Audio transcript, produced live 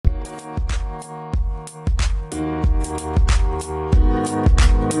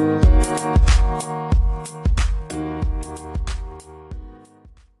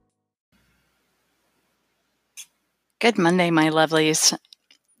Good Monday, my lovelies.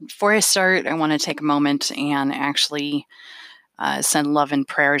 Before I start, I want to take a moment and actually send love and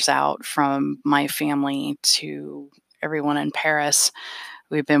prayers out from my family to everyone in Paris.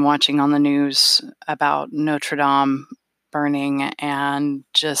 We've been watching on the news about Notre Dame burning, and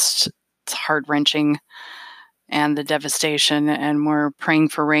just it's heart-wrenching, and the devastation, and we're praying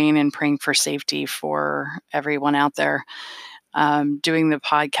for rain and praying for safety for everyone out there. Doing the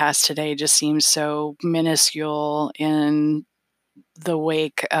podcast today just seems so minuscule in the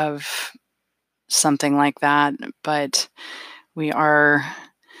wake of something like that, but we are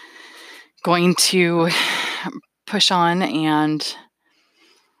going to push on and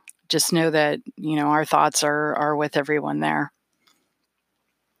just know that, our thoughts are with everyone there.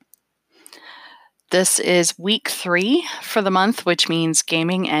 This is week 3 for the month, which means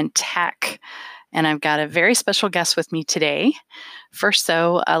gaming and tech. And I've got a very special guest with me today. First,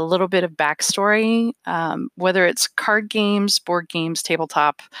 though, a little bit of backstory. Whether it's card games, board games,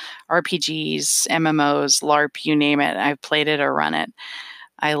 tabletop, RPGs, MMOs, LARP, you name it, I've played it or run it.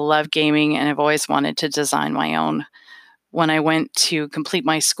 I love gaming and I've always wanted to design my own. When I went to complete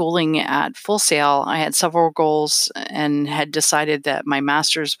my schooling at Full Sail, I had several goals and had decided that my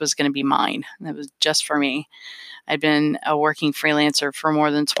master's was going to be mine. It was just for me. I'd been a working freelancer for more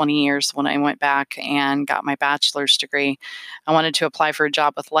than 20 years when I went back and got my bachelor's degree. I wanted to apply for a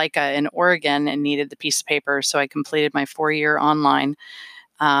job with Leica in Oregon and needed the piece of paper, so I completed my 4-year online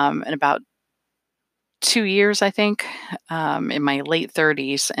in about 2 years, I think, in my late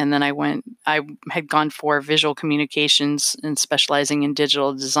 30s. And then I had gone for visual communications and specializing in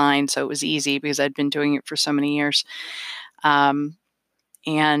digital design. So it was easy because I'd been doing it for so many years.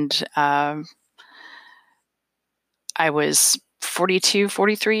 I was 42,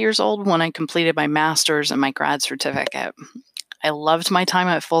 43 years old when I completed my master's and my grad certificate. I loved my time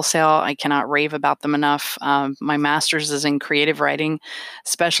at Full Sail. I cannot rave about them enough. My master's is in creative writing,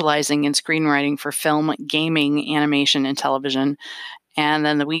 specializing in screenwriting for film, gaming, animation, and television. And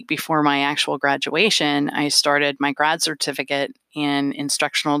then the week before my actual graduation, I started my grad certificate in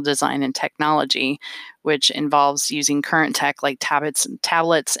instructional design and technology, which involves using current tech like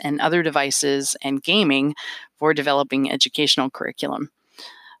tablets and other devices and gaming for developing educational curriculum.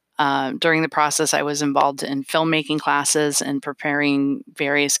 During the process, I was involved in filmmaking classes and preparing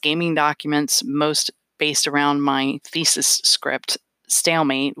various gaming documents, most based around my thesis script,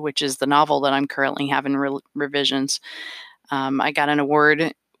 Stalemate, which is the novel that I'm currently having revisions. I got an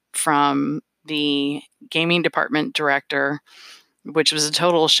award from the gaming department director, which was a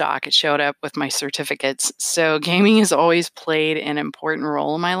total shock. It showed up with my certificates. So gaming has always played an important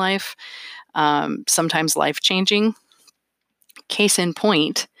role in my life, sometimes life-changing. Case in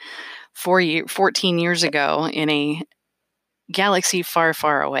point, 14 years ago, in a galaxy far,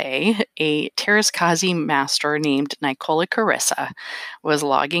 far away, a Terraskazi master named Nicola Carissa was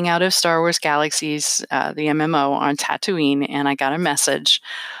logging out of Star Wars Galaxies, the MMO, on Tatooine, and I got a message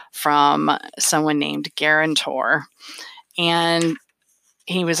from someone named Garantor. And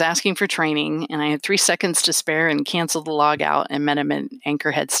he was asking for training, and I had 3 seconds to spare and canceled the log out and met him at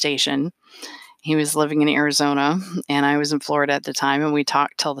Anchorhead Station. He was living in Arizona, and I was in Florida at the time, and we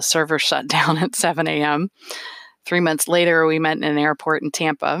talked till the server shut down at 7 a.m. 3 months later, we met in an airport in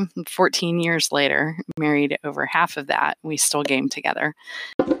Tampa. 14 years later, married over half of that, we still game together.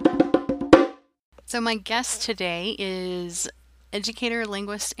 So my guest today is educator,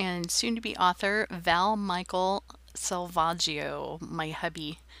 linguist, and soon-to-be author Val Michael Salvaggio, my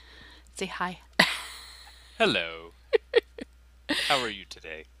hubby. Say hi. Hello. How are you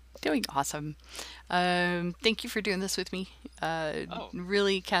today? Doing awesome. Thank you for doing this with me.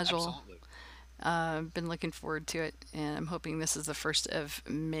 Really casual. Absolutely. Been looking forward to it, and I'm hoping this is the first of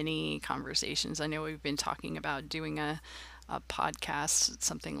many conversations. I know we've been talking about doing a podcast,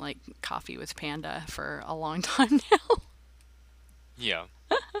 something like Coffee with Panda, for a long time now. Yeah.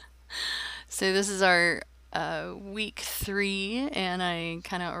 So this is our week 3, and I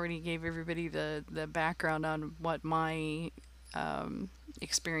kind of already gave everybody the background on what my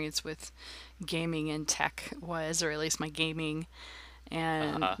experience with gaming and tech was, or at least my gaming,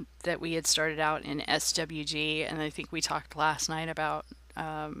 and that we had started out in SWG, and I think we talked last night about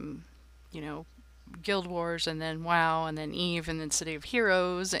Guild Wars, and then WoW, and then Eve, and then City of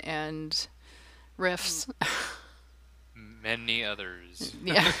Heroes, and Rifts. Many others.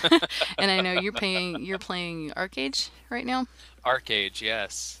 Yeah. And I know you're playing ArcAge right now? ArcAge,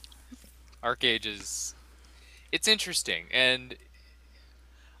 yes. ArcAge it's interesting, and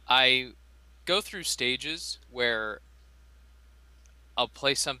I go through stages where I'll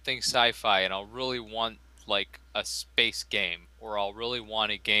play something sci-fi and I'll really want like a space game, or I'll really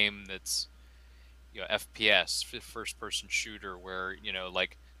want a game that's FPS, first person shooter, where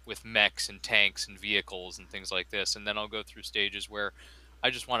like with mechs and tanks and vehicles and things like this. And then I'll go through stages where I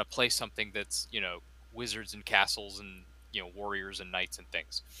just want to play something that's wizards and castles and warriors and knights and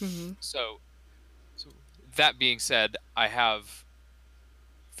things. Hmm. So so that being said, I have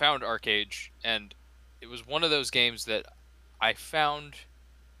found Arcade, and it was one of those games that I found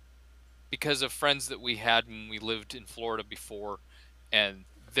because of friends that we had when we lived in Florida before, and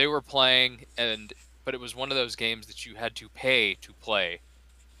they were playing, but it was one of those games that you had to pay to play.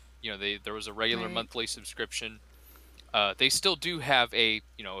 There was a regular Right. monthly subscription. They still do have a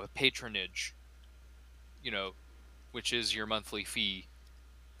patronage, you know, which is your monthly fee,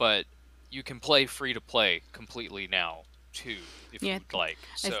 but you can play free to play completely now too, if Yeah, you would like.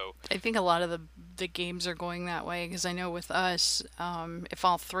 I So I think a lot of the games are going that way because I know with us, if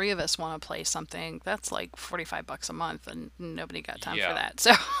all three of us want to play something, that's like $45 a month, and nobody got time for yeah, that.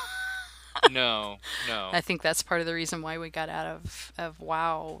 So no, I no, think that's part of the reason why we got out of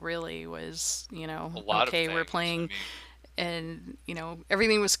WoW. Really was a lot of okay, we're things. I playing, mean, and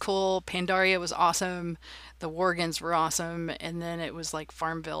everything was cool. Pandaria was awesome, the Worgens were awesome, and then it was like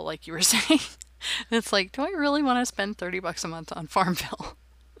Farmville, like you were saying. It's like, do I really want to spend $30 a month on Farmville?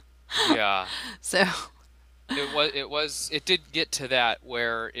 yeah. So It did get to that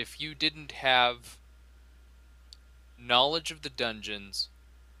where if you didn't have knowledge of the dungeons,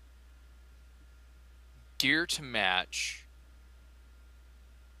 gear to match,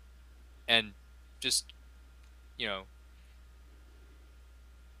 and just, you know,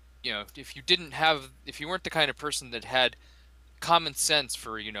 if you weren't the kind of person that had common sense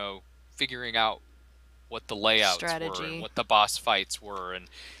for, figuring out what the layouts were and strategy. what the boss fights were and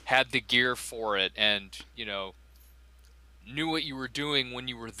had the gear for it and, knew what you were doing when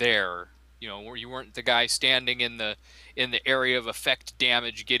you were there, where you weren't the guy standing in the area of effect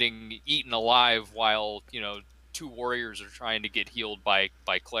damage getting eaten alive while, two warriors are trying to get healed by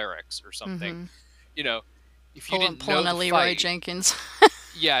clerics or something. Mm-hmm. You know, if you didn't Pulling know a the Leroy fight, Jenkins.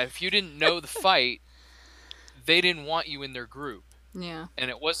 yeah, if you didn't know the fight, they didn't want you in their group. Yeah. And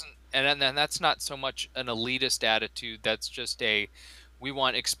it wasn't, and that's not so much an elitist attitude. That's just we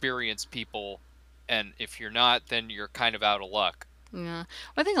want experienced people, and if you're not, then you're kind of out of luck. Yeah. Well,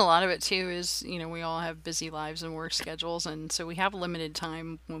 I think a lot of it too is, we all have busy lives and work schedules, and so we have limited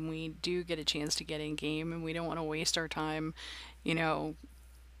time when we do get a chance to get in game, and we don't want to waste our time, you know,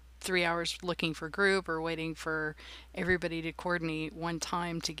 3 hours looking for group or waiting for everybody to coordinate one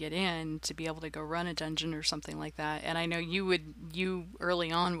time to get in to be able to go run a dungeon or something like that. And I know you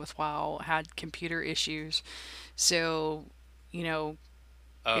early on with WoW had computer issues, so you know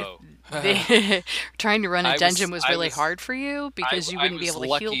if Oh, they trying to run a I dungeon was was I really was hard for you because you I wouldn't be was able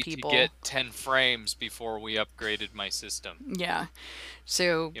to heal lucky to get people. 10 frames before we upgraded my system. Yeah.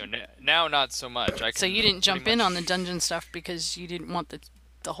 So Now not so much. I so can you didn't pretty jump in on the much dungeon stuff because you didn't want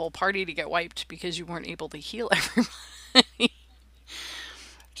the whole party to get wiped because you weren't able to heal everybody.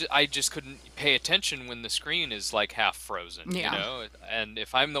 I just couldn't pay attention when the screen is like half frozen, Yeah. And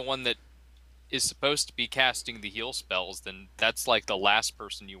if I'm the one that is supposed to be casting the heal spells, then that's like the last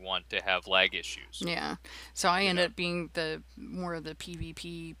person you want to have lag issues, Yeah. So I you know. ended up being the more of the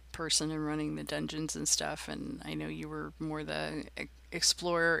PvP person and running the dungeons and stuff, and I know you were more the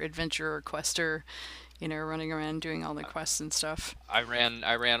explorer, adventurer, quester, running around doing all the quests and stuff. I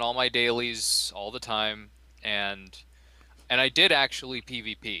ran all my dailies all the time, and I did actually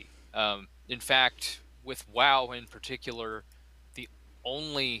PvP. In fact, with WoW in particular, the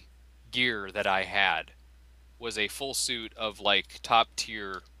only gear that I had was a full suit of like top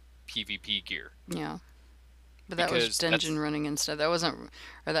tier PvP gear Yeah. But that was because dungeon running and stuff. That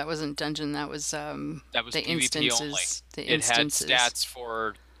wasn't dungeon. That was that was the PvP only. instances. The It had instances. stats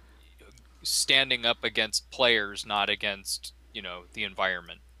for standing up against players, not against, the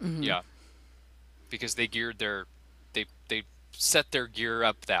environment. Hmm. Yeah, because they set their gear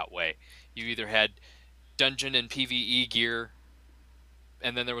up that way. You either had dungeon and PvE gear,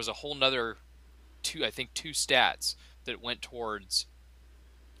 and then there was a whole nother I think two stats that went towards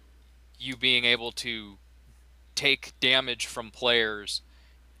you being able to take damage from players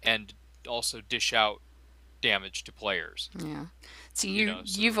and also dish out damage to players. Yeah. See, So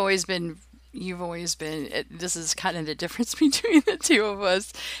you've always been. This is kind of the difference between the two of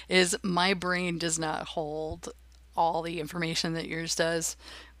us. Is my brain does not hold all the information that yours does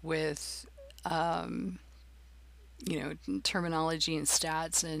with terminology and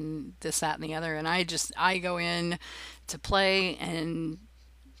stats and this, that, and the other. And I go in to play and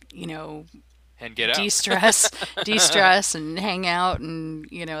you know and get out. de-stress, de-stress, and hang out and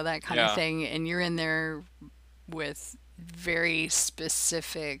that kind of Yeah. thing. And you're in there with very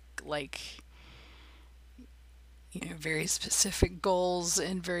specific, like, very specific goals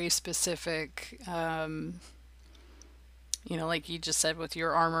and very specific, like you just said with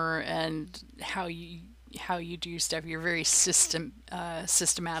your armor and how you do stuff. You're very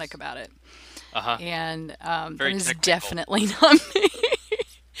systematic about it, Uh-huh. and that Very is technical. definitely not me.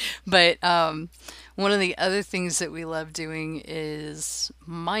 But one of the other things that we love doing is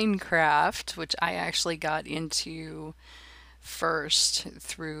Minecraft, which I actually got into first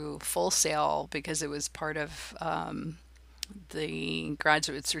through Full Sail because it was part of the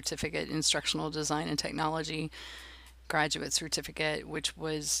graduate certificate, instructional design and technology graduate certificate, which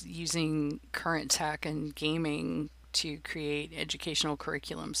was using current tech and gaming to create educational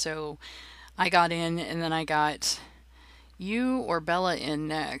curriculum. So I got in, and then I got you or Bella in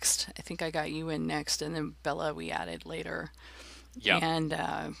next. I think I got you in next, and then Bella we added later. Yeah. And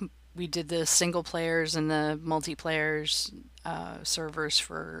we did the single players and the multiplayers servers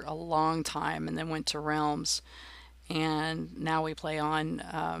for a long time, and then went to Realms. And now we play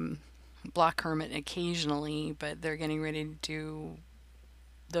on Block Hermit occasionally, but they're getting ready to do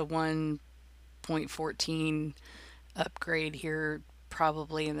the 1.14 upgrade here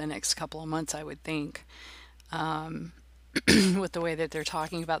probably in the next couple of months, I would think, with the way that they're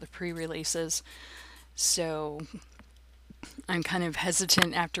talking about the pre releases. So I'm kind of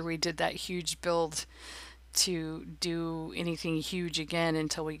hesitant after we did that huge build to do anything huge again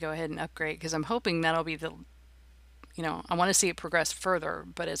until we go ahead and upgrade because I'm hoping that'll be I want to see it progress further,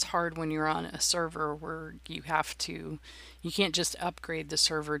 but it's hard when you're on a server where you can't just upgrade the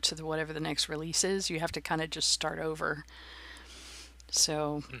server to whatever the next release is. You have to kind of just start over.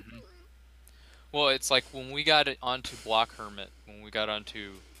 So, Hmm. Well, it's like when we got it onto Block Hermit, when we got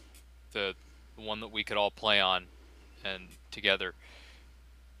onto the one that we could all play on and together,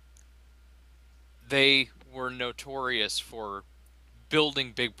 they were notorious for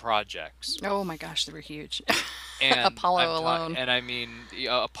building big projects. oh my gosh, they were huge. And Apollo alone. I mean,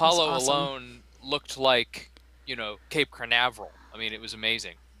 Was Apollo awesome. alone looked like, Cape Canaveral. I mean, it was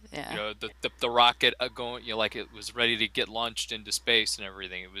amazing. Yeah. The rocket going, like it was ready to get launched into space and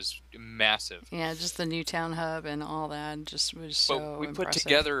everything. It was massive. Yeah, just the Newtown hub and all that just was But so we put impressive.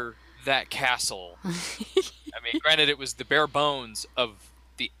 together that castle. I mean, granted, it was the bare bones of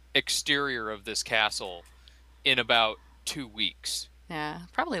the exterior of this castle in about 2 weeks. Yeah,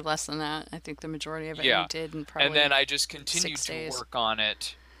 probably less than that. I think the majority of it we Yeah. did in And then probably I just continued 6 to days. work on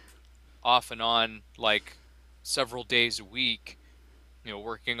it off and on, like several days a week,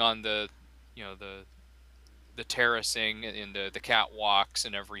 working on you know, the terracing and the catwalks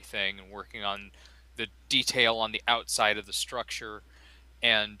and everything, and working on the detail on the outside of the structure.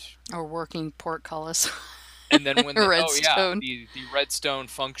 And Or working portcullis. then when oh yeah, Redstone. the redstone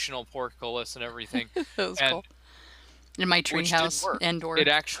functional portcullis and everything, That was and cool. In my which did treehouse, work. Endor, It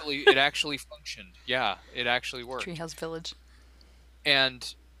actually functioned. Yeah, it actually worked. treehouse village.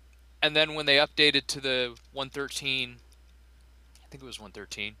 And then when they updated to the 113, I think it was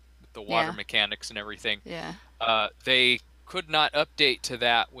 113, with the water Yeah, mechanics and everything, yeah. they could not update to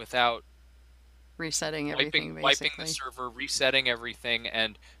that without Resetting wiping everything wiping the basically. server, resetting everything,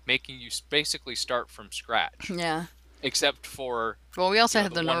 and making you basically start from scratch, Yeah. except for Well, we also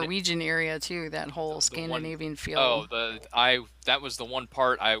had the the one Norwegian area too, that whole the one Scandinavian oh feel. the I that was the one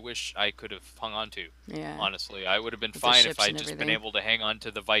part I wish I could have hung on to. Yeah, Honestly, I would have been with the fine if ships I'd and just been everything. able to hang on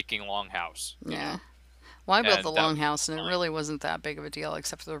to the Viking longhouse. Yeah. Well, I built the And that would have longhouse, and it been fine. really wasn't that big of a deal,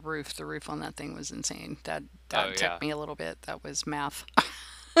 except for the roof. The roof on that thing was insane. Oh That took yeah. me a little bit. That was math.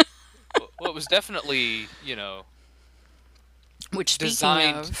 Well, it was definitely, Which, speaking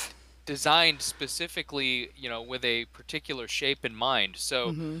designed of, designed specifically, with a particular shape in mind.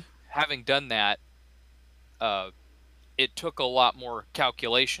 So having done that, uh, it took a lot more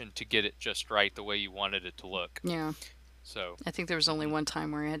calculation to get it just right the way you wanted it to look. yeah, So, I think there was only mhm. one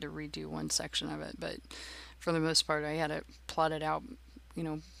time where I had to redo one section of it, but for the most part, I had it plotted out, you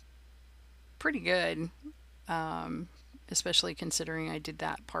know, pretty good. Especially considering I did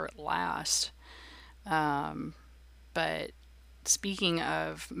that part last. But speaking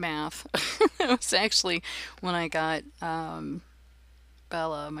of math, it was actually when I got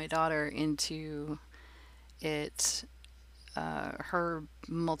Bella, my daughter, into it. Her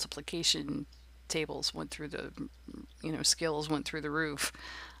multiplication tables went through skills went through the roof.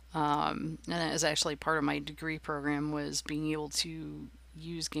 And that is actually part of my degree program was being able to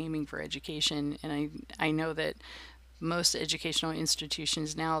use gaming for education. And I know that most educational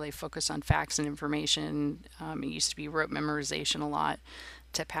institutions now they focus on facts and information. It used to be rote memorization a lot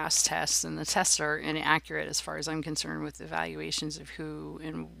to pass tests, and the tests are inaccurate as far as I'm concerned with evaluations of who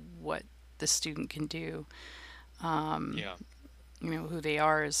and what the student can do. Yeah. who they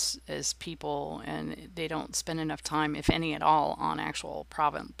are as people, and they don't spend enough time, if any at all, on actual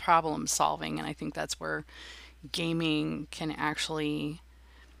problem solving. And I think that's where gaming can actually,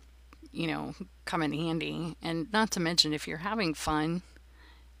 come in handy. And not to mention, if you're having fun,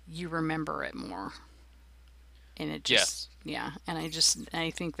 you remember it more. And it just, Yes. yeah. And I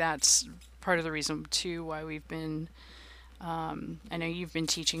think that's part of the reason too why we've been. I know you've been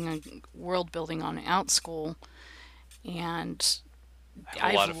teaching world building on OutSchool, and I have a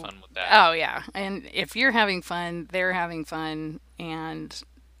I've, lot of fun with that. oh yeah, and if you're having fun, they're having fun, and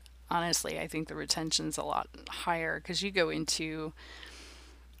honestly, I think the retention's a lot higher because you go into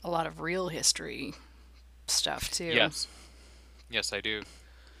a lot of real history stuff too. Yes. Yes, I do.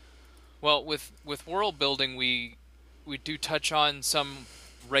 Well, with world building, we do touch on some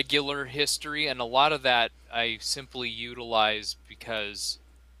regular history, and a lot of that I simply utilize because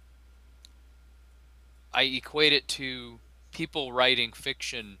I equate it to people writing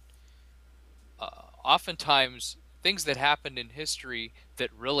fiction. Oftentimes, things that happened in history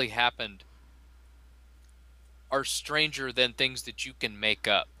that really happened are stranger than things that you can make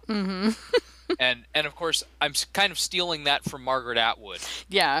up. And of course, kind of stealing that from Margaret Atwood.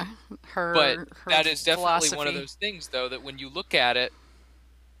 Yeah, But her that is definitely one of philosophy. those things, though, that when you look at it,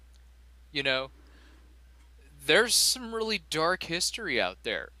 you know, there's some really dark history out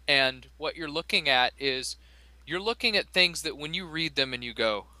there. And what you're looking at is you're looking at things that when you read them and you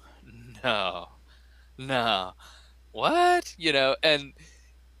go, no, no, what? And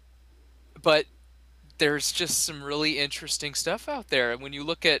but there's just some really interesting stuff out there. And when you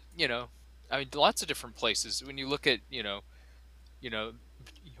look at, I mean, lots of different places. When you look at, you know,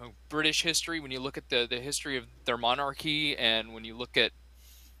 British history, when you look at the history of their monarchy, and when you look at,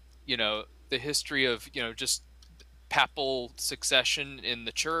 the history of, just papal succession in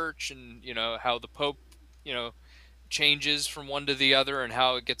the church, and how the pope, you know changes from one to the other, and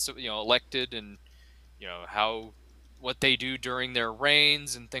how it gets, elected, and how what they do during their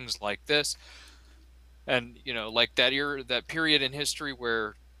reigns and things like this. And like that period in history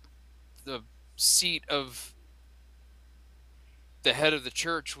where the seat of the head of the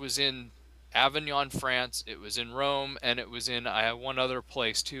church was in Avignon, France, it was in Rome, and it was in one other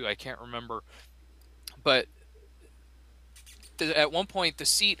place too, I can't remember. But at one point the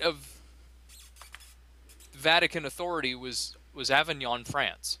seat of Vatican authority was Avignon,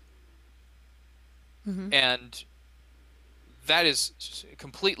 France. And that is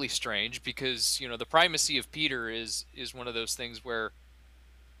completely strange because, the primacy of Peter is one of those things where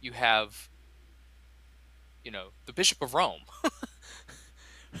you have, the Bishop of Rome.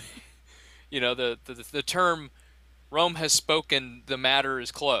 The term "Rome has spoken, the matter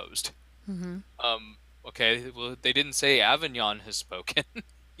is closed." Okay, well, they didn't say Avignon has spoken.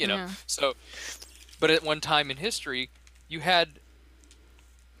 Yeah. So, but at one time in history, you had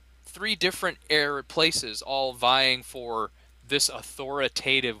three different places all vying for this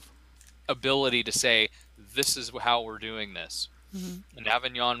authoritative ability to say, this is how we're doing this. And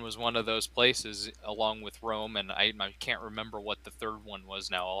Avignon was one of those places, along with Rome, and I can't remember what the third one was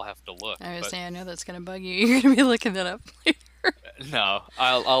now. I'll have to look. I was But saying, I know that's gonna bug you. You're gonna be looking that up. no,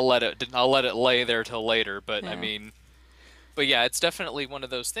 I'll let it lay there till later. But I Yeah. mean, but yeah, it's definitely one of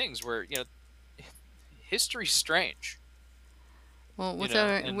those things where, history's strange, Well,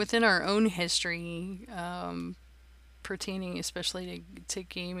 and within our own history, pertaining especially to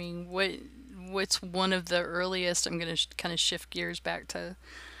gaming, what's one of the earliest? I'm going to kind of shift gears back to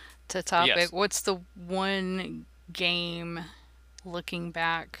topic. yes. What's the one game, looking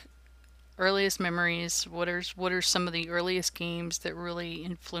back, earliest memories? What are some of the earliest games that really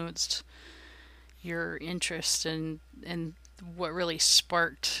influenced your interest, and what really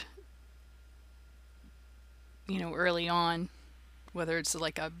sparked, early on, whether it's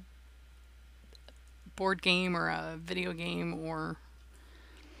like a board game or a video game, or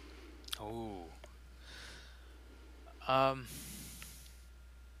Oh, um,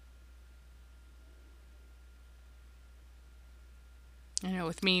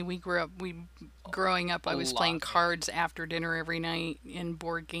 with me, growing up, a I was playing lot, man. cards after dinner every night in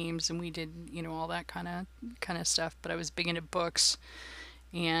board games, and we did, all that kind of stuff. But I was big into books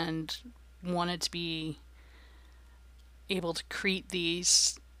and wanted to be able to create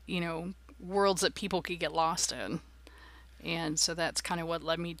these, worlds that people could get lost in. And so that's kind of what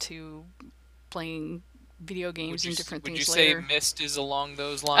led me to playing video games and different Would you things say later. Myst is along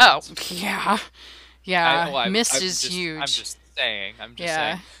those Oh, lines? yeah. I Yeah, oh I Mist I'm is just I'm huge. just saying. I'm just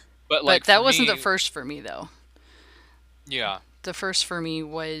saying. Yeah. But But like for that wasn't the me, first for me, though. yeah. The first for me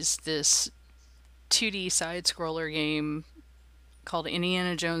was this 2D side scroller game called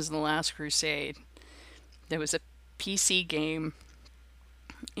Indiana Jones and the Last Crusade. It was a PC game,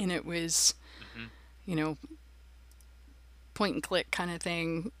 and it was, Hmm. you know, point and click kind of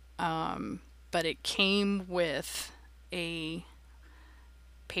thing. But it came with a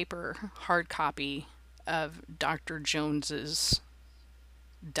paper hard copy of Dr. Jones's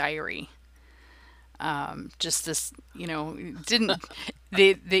diary. Just this, didn't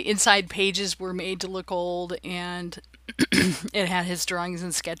the inside pages were made to look old, and it had his drawings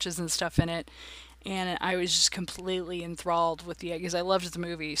and sketches and stuff in it, and I was just completely enthralled with the because I loved the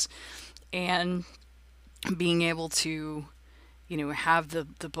movies, and being able to have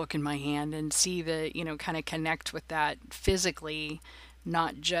the book in my hand and see the kind of connect with that physically,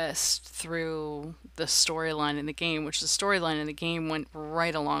 not just through the storyline in the game, which the storyline in the game went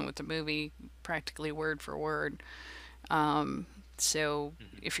right along with the movie practically word for word. So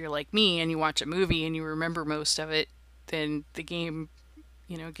Hmm. if you're like me and you watch a movie and you remember most of it, then the game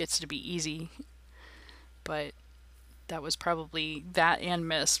gets to be easy. But that was probably that, and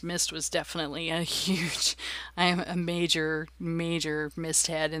Mist. Mist was definitely a huge, I am a major Mist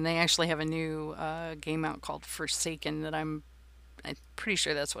head, and they actually have a new game out called Forsaken that I'm pretty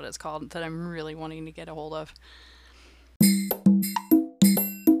sure that's what it's called, that I'm really wanting to get a hold of.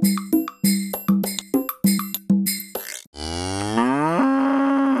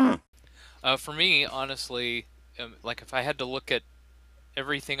 For me, honestly, like if I had to look at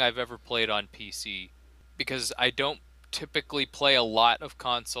everything I've ever played on PC, because I don't typically play a lot of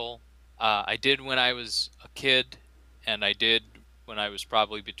console. I did when I was a kid, and I did when I was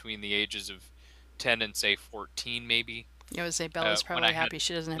probably between the ages of 10 and say 14, maybe. I would say Uh, Bella's when I probably had happy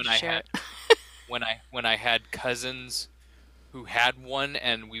she doesn't have when to I share had it. when I had cousins who had one,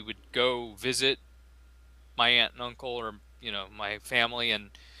 and we would go visit my aunt and uncle, or my family, and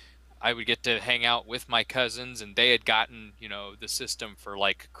I would get to hang out with my cousins, and they had gotten, the system for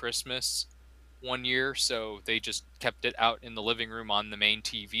like Christmas one year, so they just kept it out in the living room on the main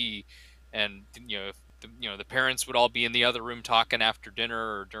TV, and the parents would all be in the other room talking after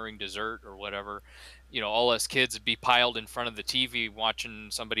dinner or during dessert or whatever. All us kids would be piled in front of the TV watching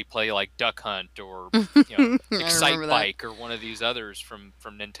somebody play like Duck Hunt, or I Excite remember that. Bike, or one of these others from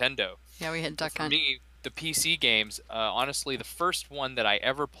Nintendo. Yeah, we had But Duck for Hunt. me, the PC games, honestly, the first one that I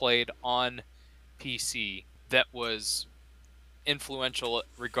ever played on PC that was influential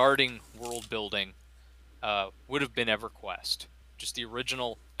regarding world building would have been EverQuest, just the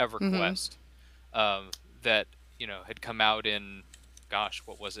original Mm-hmm. EverQuest, that had come out in, gosh,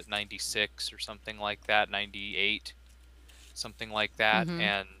 what was it, 96 or something like that, 98, something like that, Mm-hmm.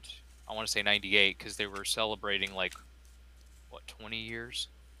 and I want to say 98 because they were celebrating like what, 20 years.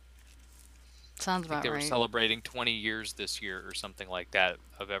 Sounds I think about they were right. celebrating 20 years this year or something like that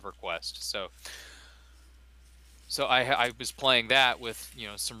of EverQuest. So I was playing that with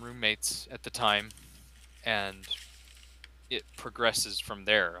some roommates at the time, and it progresses from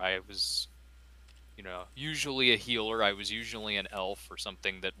there. I was usually a healer. I was usually an elf or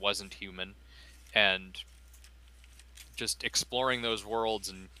something that wasn't human, and just exploring those worlds,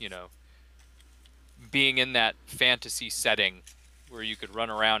 and being in that fantasy setting where you could run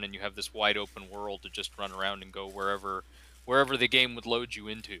around and you have this wide open world to just run around and go wherever the game would load you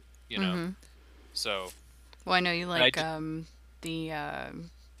into, you know. Mm-hmm. So, Well, I know you and I like did the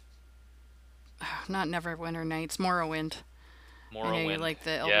not Neverwinter Nights, Morrowind. I know you Morrowind. like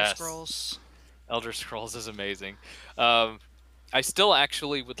the Elder Yes. Scrolls. Elder Scrolls is amazing. Um, I still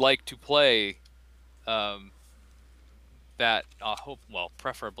actually would like to play um, that. Hope well,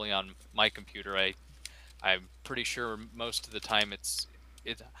 preferably on my computer. I'm pretty sure most of the time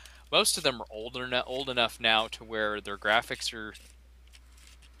it. Most of them are old enough now to where their graphics are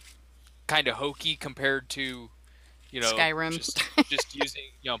kind of hokey compared to Skyrim. just using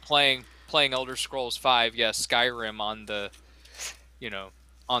playing Elder Scrolls 5, yes, Skyrim you know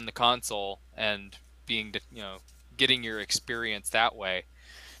on the console, and being getting your experience that way,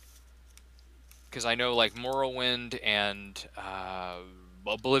 because I know like Morrowind and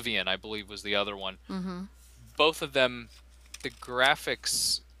Oblivion, I believe, was the other one. Mm-hmm. Both of them, the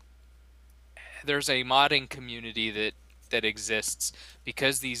graphics, there's a modding community that exists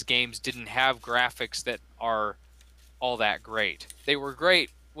because these games didn't have graphics that are all that great. They were great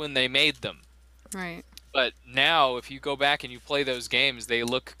when they made them, Right. but now if you go back and you play those games, they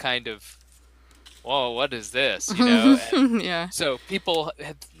look kind of, whoa, what is this? And Yeah. so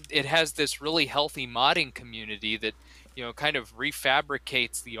it has this really healthy modding community that kind of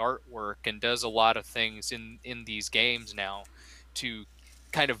refabricates the artwork and does a lot of things in these games now to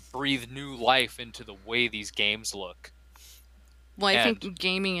kind of breathe new life into the way these games look. Well, I And think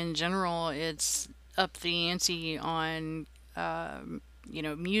gaming in general, it's up the ante on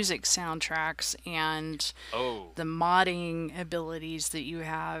music soundtracks and Oh, the modding abilities that you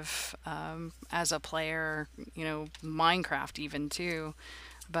have as a player, Minecraft even too.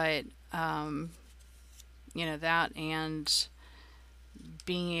 But, that and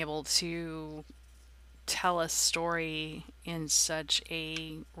being able to tell a story in such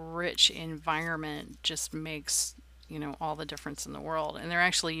a rich environment just makes, all the difference in the world. And they're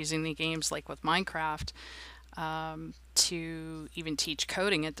actually using the games like with Minecraft to even teach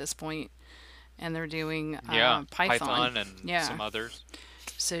coding at this point, and they're doing yeah, Python. Python and Yeah. some others.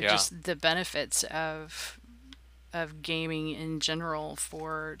 So Yeah. just the benefits of gaming in general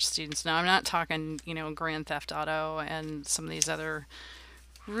for students. Now I'm not talking, Grand Theft Auto and some of these other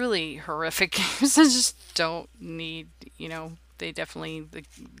really horrific games that just don't need, they definitely the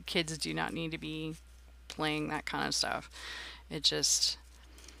kids do not need to be playing that kind of stuff. It just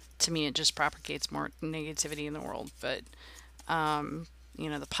to me it just propagates more negativity in the world. But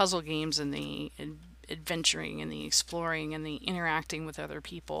the puzzle games and the adventuring and the exploring and the interacting with other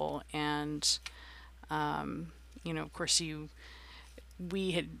people and of course you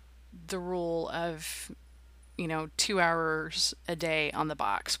we had the rule of 2 hours a day on the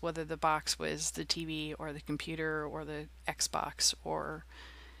box, whether the box was the TV or the computer or the Xbox or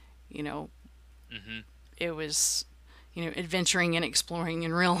you know Hmm. it was adventuring and exploring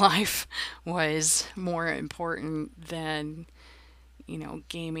in real life was more important than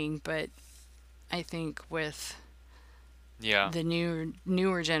gaming. But I think with Yeah. the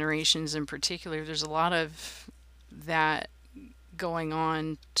newer generations in particular, there's a lot of that going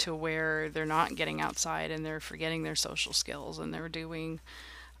on to where they're not getting outside and they're forgetting their social skills and they're doing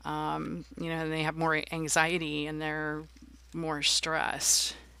and they have more anxiety and they're more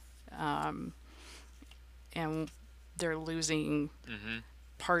stressed and they're losing Hmm.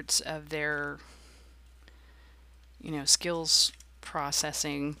 parts of their skills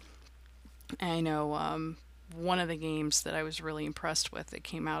processing. And I know one of the games that I was really impressed with that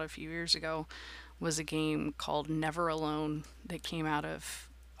came out a few years ago was a game called Never Alone that came out of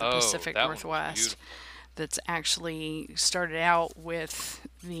the Oh, Pacific that one was Northwest. beautiful. That's actually started out with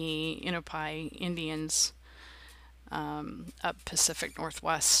the Inupi Indians up Pacific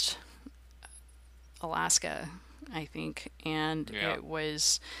Northwest, Alaska, I think. And Yeah. it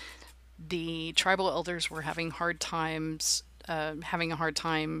was the tribal elders were having a hard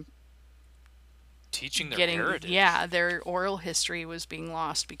time Teaching their getting, heritage. yeah, their oral history was being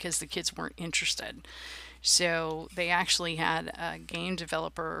lost because the kids weren't interested. So they actually had a game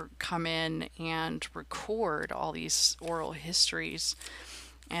developer come in and record all these oral histories,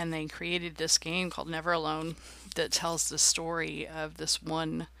 and they created this game called Never Alone that tells the story of this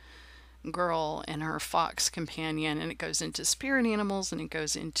one girl and her fox companion, and it goes into spirit animals and it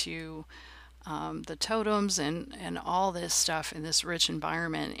goes into the totems and all this stuff in this rich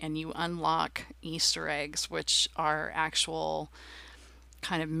environment, and you unlock Easter eggs, which are actual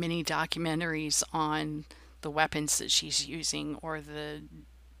kind of mini documentaries on the weapons that she's using or the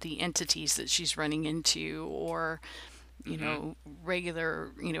entities that she's running into or Hmm.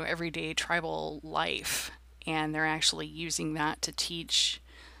 regular everyday tribal life, and they're actually using that to teach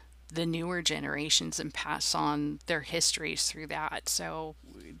the newer generations and pass on their histories through that. So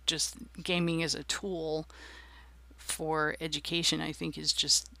just gaming as a tool for education I think is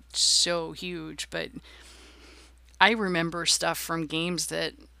just so huge. But I remember stuff from games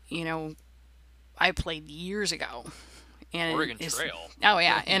that I played years ago, and Oregon it's Trail. oh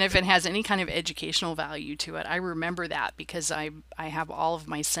yeah, and if it has any kind of educational value to it, I remember that because I have all of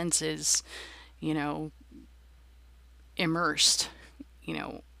my senses, you know, immersed, you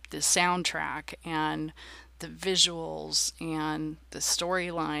know, the soundtrack and the visuals and the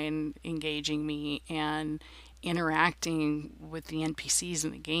storyline engaging me and interacting with the NPCs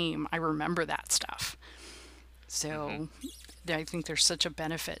in the game. I remember that stuff. Hmm. So I think there's such a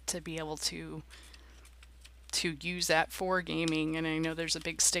benefit to be able to use that for gaming. And I know there's a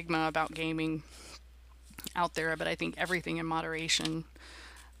big stigma about gaming out there, but I think everything in moderation.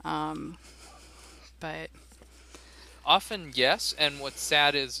 But Often, yes. And what's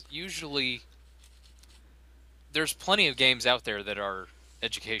sad is usually there's plenty of games out there that are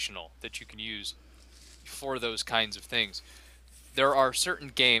educational that you can use for those kinds of things. There are certain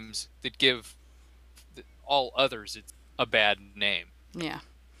games that give all others it's a bad name, yeah,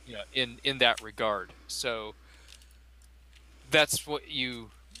 in that regard. So that's what you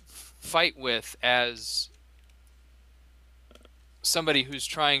fight with as somebody who's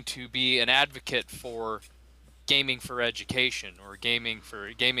trying to be an advocate for gaming for education or gaming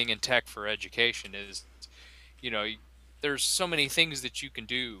and tech for education is you know there's so many things that you can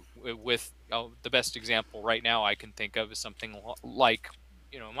do with the best example right now I can think of is something like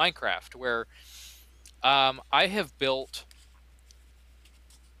Minecraft, where I have built,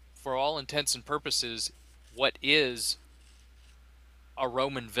 for all intents and purposes, what is a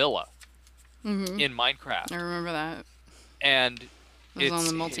Roman villa Mm-hmm. in I Minecraft. remember that. And It was on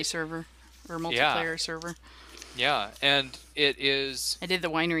the it's multi-server or yeah, multiplayer server. yeah, and it is I did the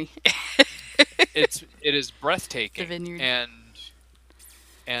winery, it is the breathtaking. vineyard.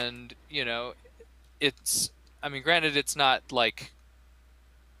 And it's, I mean, granted, it's not like,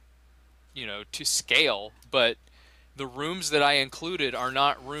 to scale, but the rooms that I included are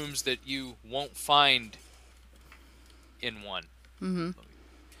not rooms that you won't find in one. Mm-hmm.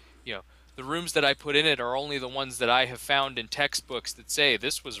 You know, the rooms that I put in it are only the ones that I have found in textbooks that say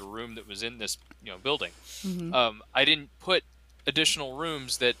this was a room that was in this, building. Mm-hmm. I didn't put additional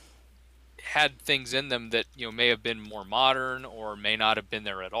rooms that had things in them that, may have been more modern or may not have been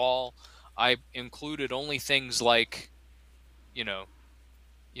there at all. I included only things like, you know,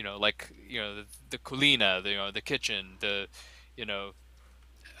 the culina, the kitchen, you know,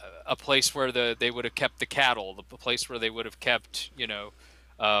 a place where they would have kept the cattle, the place where they would have kept,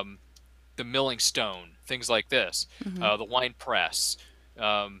 um, the milling stone, things like this, Mm-hmm. the wine press,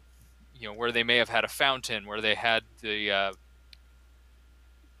 um, where they may have had a fountain, where they had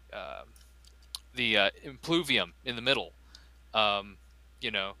uh, the impluvium in the middle, um,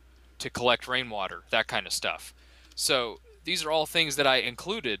 you know, to collect rainwater, that kind of stuff. So these are all things that I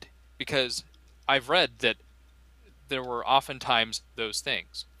included because I've read that there were oftentimes those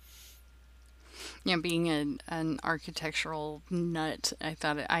things. Yeah, being an architectural nut, I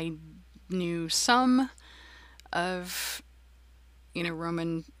thought I knew some of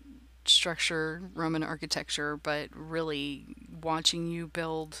Roman structure, Roman architecture, but really watching you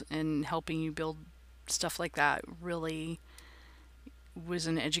build and helping you build stuff like that really was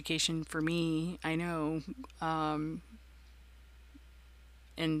an education for me. I know,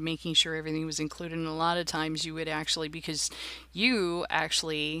 and making sure everything was included. And a lot of times you would actually, because you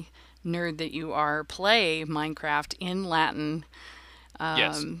actually, nerd that you are, play Minecraft in Latin.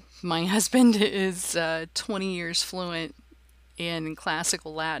 Yes. My husband is 20 years fluent in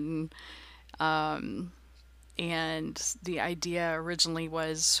classical Latin, and the idea originally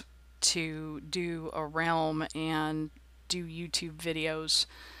was to do a realm and do YouTube videos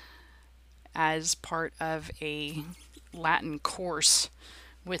as part of a Latin course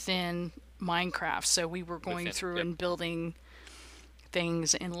within Minecraft. So we were going Within. through Yep. and building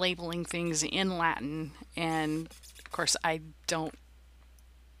things and labeling things in Latin. And of course, I don't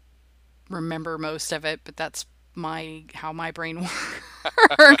remember most of it, but that's my how my brain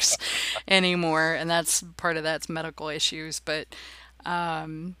works anymore, and that's part of that's medical issues. But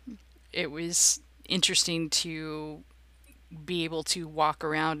it was interesting to be able to walk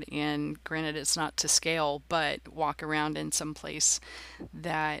around in, granted it's not to scale, but walk around in some place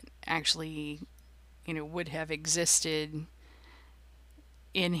that actually would have existed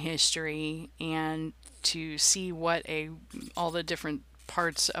in history, and to see what a all the different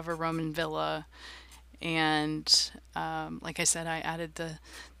parts of a Roman villa. And like I said, I added the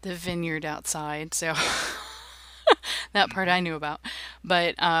vineyard outside, so that part Hmm. I knew about.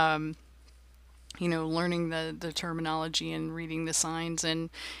 But learning the terminology and reading the signs, and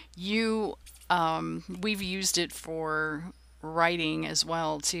you we've used it for writing as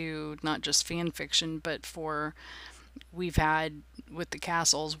well too, not just fan fiction, but for we've had with the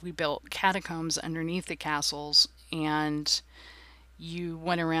castles, we built catacombs underneath the castles, and you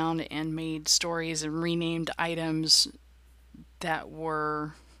went around and made stories and renamed items that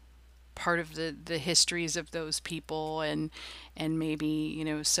were part of the histories of those people, and maybe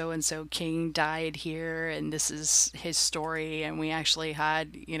so and so king died here and this is his story, and we actually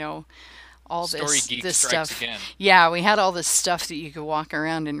had all Story geek this strikes stuff. again. Yeah, we had all this stuff that you could walk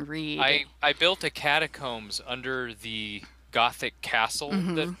around and read. I built a catacombs under the Gothic castle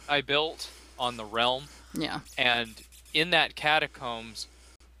that Mm-hmm. I built on the realm, Yeah. and in that catacombs,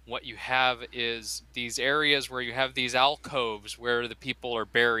 what you have is these areas where you have these alcoves where the people are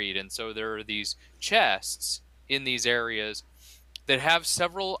buried, and so there are these chests in these areas that have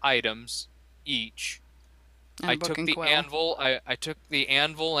several items each. And I a book took and the quill. anvil, I took the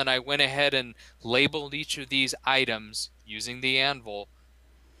anvil and I went ahead and labeled each of these items using the anvil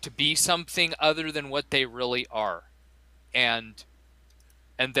to be something other than what they really are. And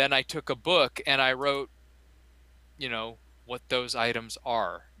and then I took a book and I wrote, what those items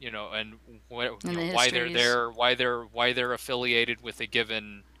are, and what, And the why they're histories. there, why they're affiliated with a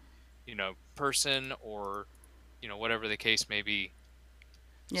given, person, or whatever the case may be.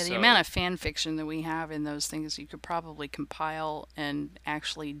 Yeah, the amount So of fan fiction that we have in those things, you could probably compile and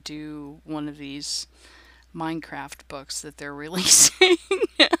actually do one of these Minecraft books that they're releasing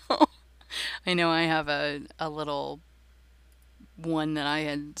now. I know I have a little one that I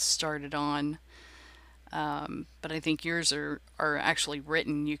had started on, but I think yours are actually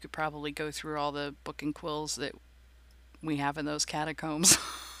written. You could probably go through all the book and quills that we have in those catacombs.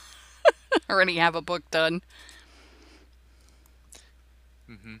 Already have a book done.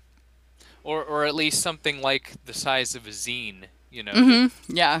 Hmm. Or at least something like the size of a zine, that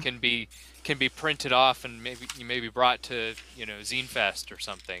Yeah. can be can be printed off and maybe brought to, Zine Fest or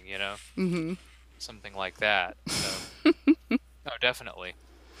something, something like that. So, oh, definitely.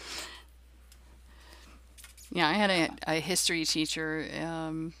 Yeah, I had a history teacher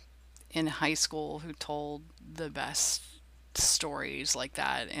in high school who told the best stories like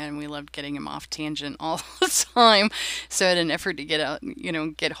that, and we loved getting him off tangent all the time. So in an effort to get out,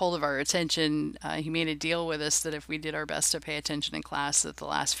 get hold of our attention, he made a deal with us that if we did our best to pay attention in class, that the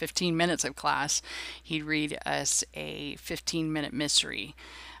last 15 minutes of class, he'd read us a 15-minute mystery.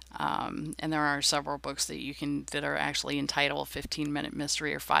 And there are several books that are actually entitled 15-minute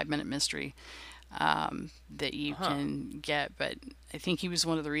mystery or 5-minute mystery that you Huh. can get. But I think he was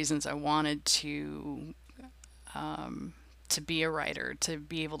one of the reasons I wanted to be a writer, to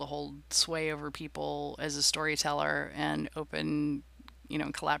be able to hold sway over people as a storyteller and open,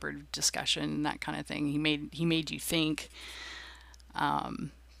 collaborative discussion, that kind of thing. He made you think.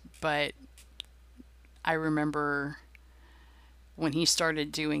 But I remember when he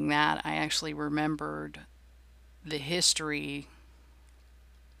started doing that, I actually remembered the history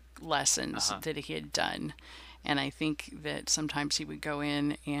lessons Uh-huh. that he had done. And I think that sometimes he would go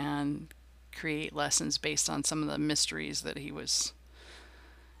in and create lessons based on some of the mysteries that he was,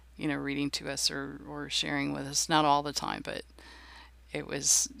 reading to us or sharing with us. Not all the time, but it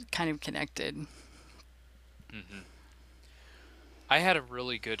was kind of connected. Hmm. I had a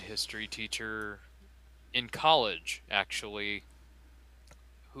really good history teacher in college, actually,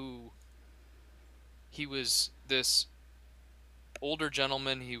 who he was this older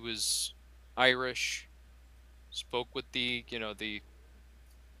gentleman. He was Irish, spoke with the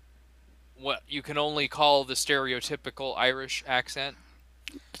what you can only call the stereotypical Irish accent.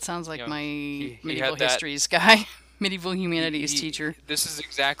 It sounds You like know, my he medieval had that. histories guy, medieval humanities He teacher. This is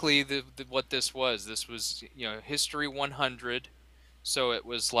exactly what this was. This was, History 100. So it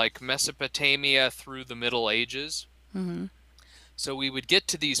was like Mesopotamia through the Middle Ages. So we would get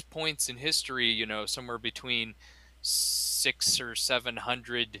to these points in history, somewhere between 6 or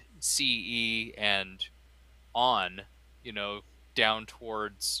 700 CE and on, you know, down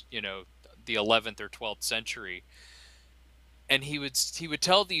towards, the 11th or 12th century. And he would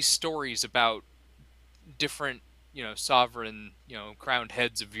tell these stories about different, sovereign, crowned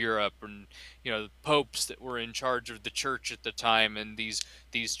heads of Europe, and popes that were in charge of the church at the time, and these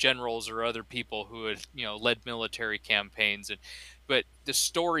generals or other people who had, led military campaigns. And but the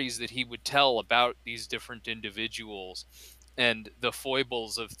stories that he would tell about these different individuals and the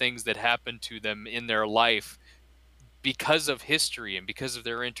foibles of things that happened to them in their life because of history and because of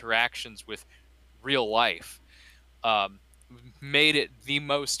their interactions with real life, um, made it the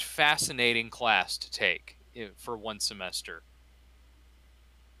most fascinating class to take for one semester.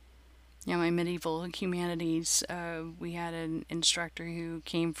 Yeah, my medieval humanities, we had an instructor who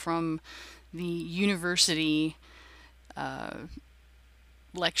came from the university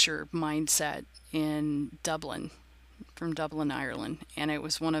lecture mindset in Dublin, from Dublin, Ireland. And it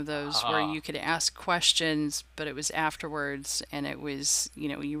was one of those where Ah, you could ask questions, but it was afterwards, and it was,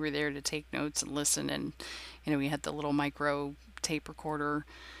 you were there to take notes and listen. And, we had the little micro tape recorder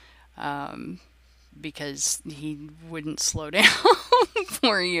because he wouldn't slow down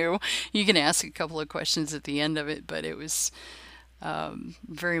for you. You can ask a couple of questions at the end of it, but it was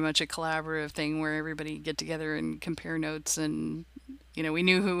very much a collaborative thing where everybody get together and compare notes. And we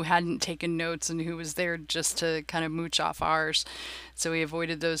knew who hadn't taken notes and who was there just to kind of mooch off ours, so we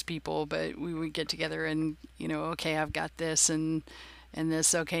avoided those people. But we would get together and, okay, I've got this and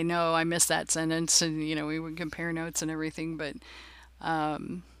this, okay, no, I missed that sentence. And we would compare notes and everything. But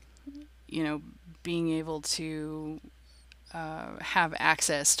you know being able to have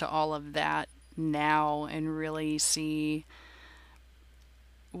access to all of that now and really see,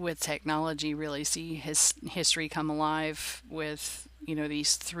 with technology, really see his history come alive with,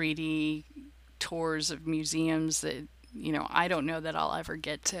 these 3D tours of museums that, I don't know that I'll ever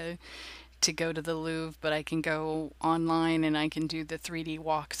get to go to the Louvre, but I can go online and I can do the 3D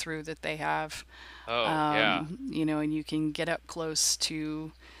walkthrough that they have. oh yeah. And you can get up close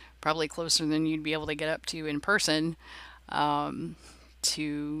to, probably closer than you'd be able to get up to in person,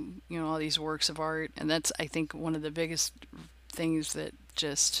 to, all these works of art. And that's, I think, one of the biggest things that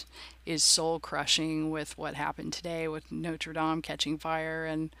just is soul crushing with what happened today with Notre Dame catching fire.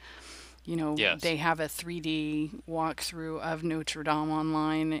 And Yes. they have a 3D walkthrough of Notre Dame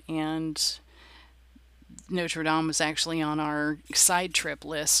online, and Notre Dame was actually on our side trip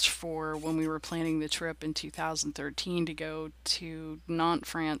list for when we were planning the trip in 2013 to go to Nantes,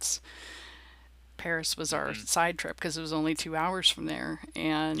 France. Paris was our Hmm. side trip because it was only 2 hours from there.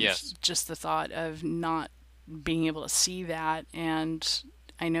 And Yes. just the thought of not being able to see that, and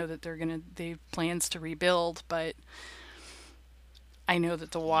I know that they have plans to rebuild, but I know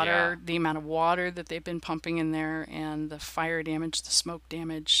that Yeah. the amount of water that they've been pumping in there, and the fire damage, the smoke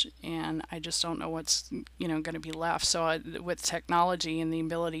damage, and I just don't know what's, going to be left. So with technology and the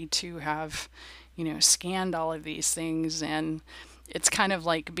ability to have, scanned all of these things, and it's kind of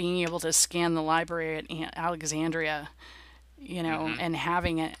like being able to scan the library at Alexandria, Hmm. and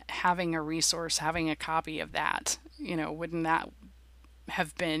having a resource, having a copy of that, wouldn't that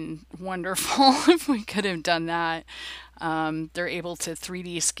have been wonderful if we could have done that? They're able to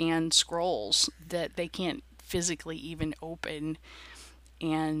 3D scan scrolls that they can't physically even open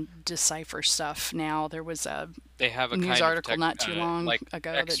and decipher stuff now. There was a They have a news kind of article not too long like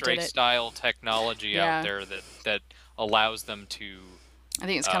ago that did X-ray it. style technology out Yeah, there that allows them to I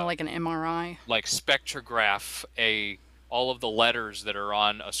think it's kind of uh, like an MRI. like spectrograph a all of the letters that are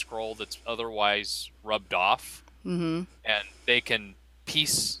on a scroll that's otherwise rubbed off, and they can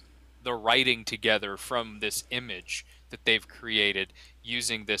piece the writing together from this image that they've created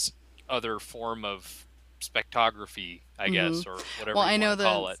using this other form of spectrography, I guess, or Well, whatever you I want know to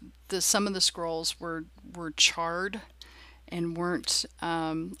call it. the some of the scrolls were charred and weren't.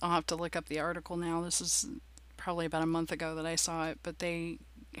 I'll have to look up the article now. This is probably about a month ago that I saw it, but they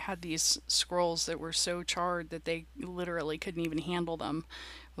had these scrolls that were so charred that they literally couldn't even handle them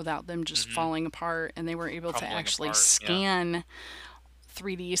without them just Hmm. falling apart, and they were able to Crumbling actually apart. Yeah.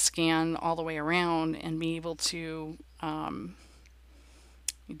 3D scan all the way around and be able to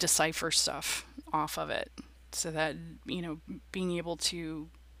decipher stuff off of it, so that being able to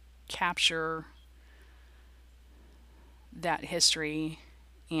capture that history,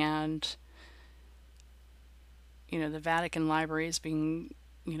 and the Vatican libraries being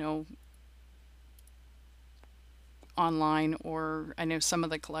you know online, or I know some of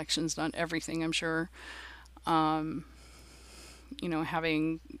the collections, not everything, I'm sure,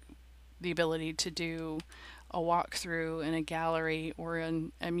 having the ability to do a walkthrough in a gallery or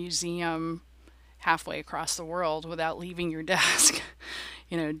in a museum halfway across the world without leaving your desk.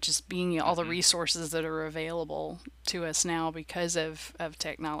 Just being all the Hmm. resources that are available to us now because of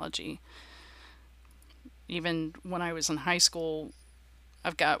technology. Even when I was in high school,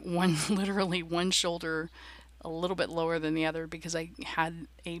 I've got one, literally one shoulder a little bit lower than the other because I had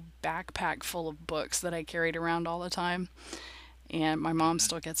a backpack full of books that I carried around all the time. And my mom Hmm.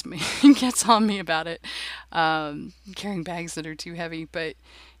 still gets me gets on me about it, carrying bags that are too heavy. But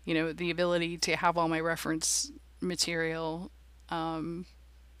the ability to have all my reference material,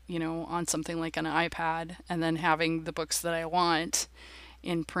 on something like an iPad, and then having the books that I want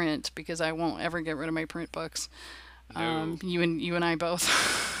in print, because I won't ever get rid of my print books. No. You and I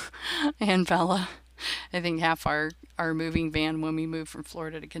both, and Bella. I think half our moving van when we moved from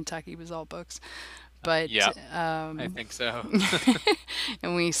Florida to Kentucky was all books. But Yeah, I think so.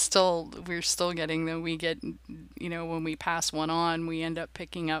 and we're still getting them. We get, when we pass one on, we end up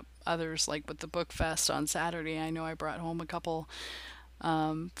picking up others, like with the book fest on Saturday. I know I brought home a couple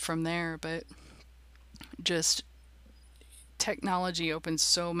from there. But just technology opens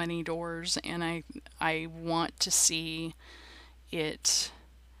so many doors, and I want to see it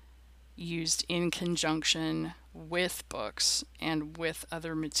used in conjunction with books and with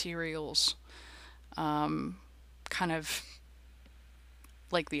other materials, kind of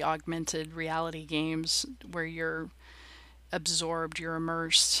like the augmented reality games where you're absorbed, you're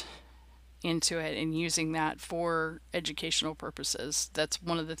immersed into it, and using that for educational purposes. That's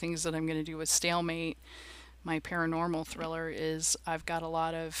one of the things that I'm going to do with Stalemate, my paranormal thriller. Is I've got a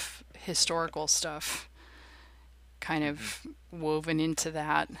lot of historical stuff kind Hmm. of woven into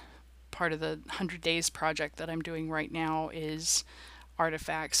that. Part of the 100 Days project that I'm doing right now is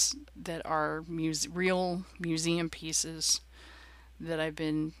artifacts that are real museum pieces that I've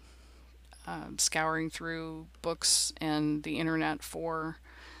been scouring through books and the internet for,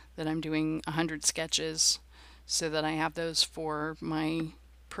 that I'm doing 100 sketches so that I have those for my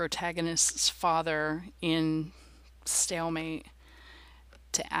protagonist's father in Stalemate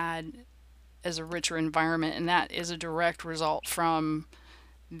to add as a richer environment. And that is a direct result from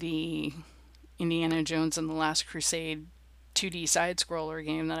the Indiana Jones and the Last Crusade 2D side scroller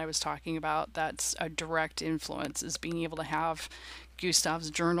game that I was talking about. That's a direct influence, is being able to have Gustav's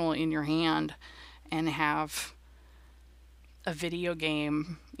journal in your hand and have a video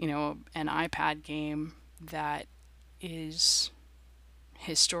game, an iPad game that is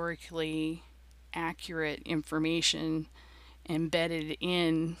historically accurate information embedded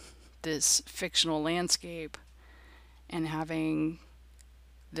in this fictional landscape, and having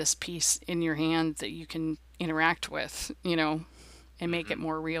this piece in your hand that you can interact with, and make it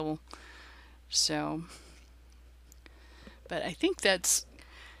more real. So, but I think that's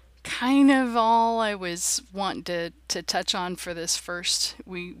kind of all I was wanting to touch on for this first.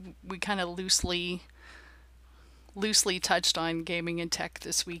 We kind of loosely touched on gaming and tech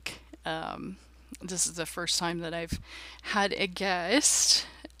this week. This is the first time that I've had a guest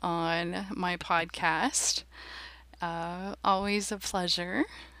on my podcast. Always a pleasure.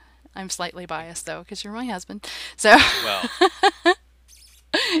 I'm slightly biased though, because you're my husband. So Well,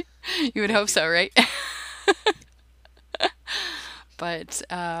 you would hope so, right? But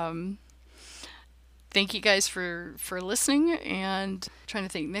thank you guys for listening, and trying to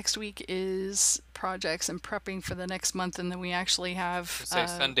think. Next week is projects and prepping for the next month, and then we actually have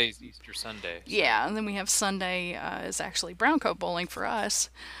Sunday's Easter Sunday. So. Yeah, and then we have Sunday is actually brown coat bowling for us.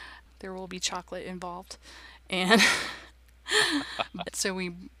 There will be chocolate involved, and so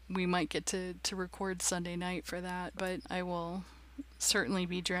we might get to record Sunday night for that. But I will certainly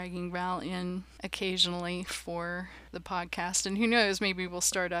be dragging Val in occasionally for the podcast, and who knows, maybe we'll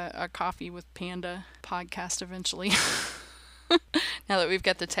start a coffee with Panda podcast eventually. Now that we've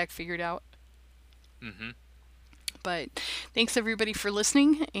got the tech figured out. But thanks everybody for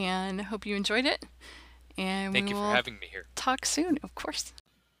listening, and hope you enjoyed it. And thank you for having me here. Talk soon, of course.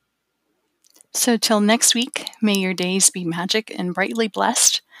 So till next week, may your days be magic and brightly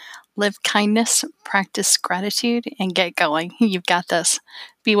blessed. Live kindness, practice gratitude, and get going. You've got this.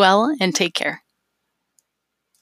 Be well and take care.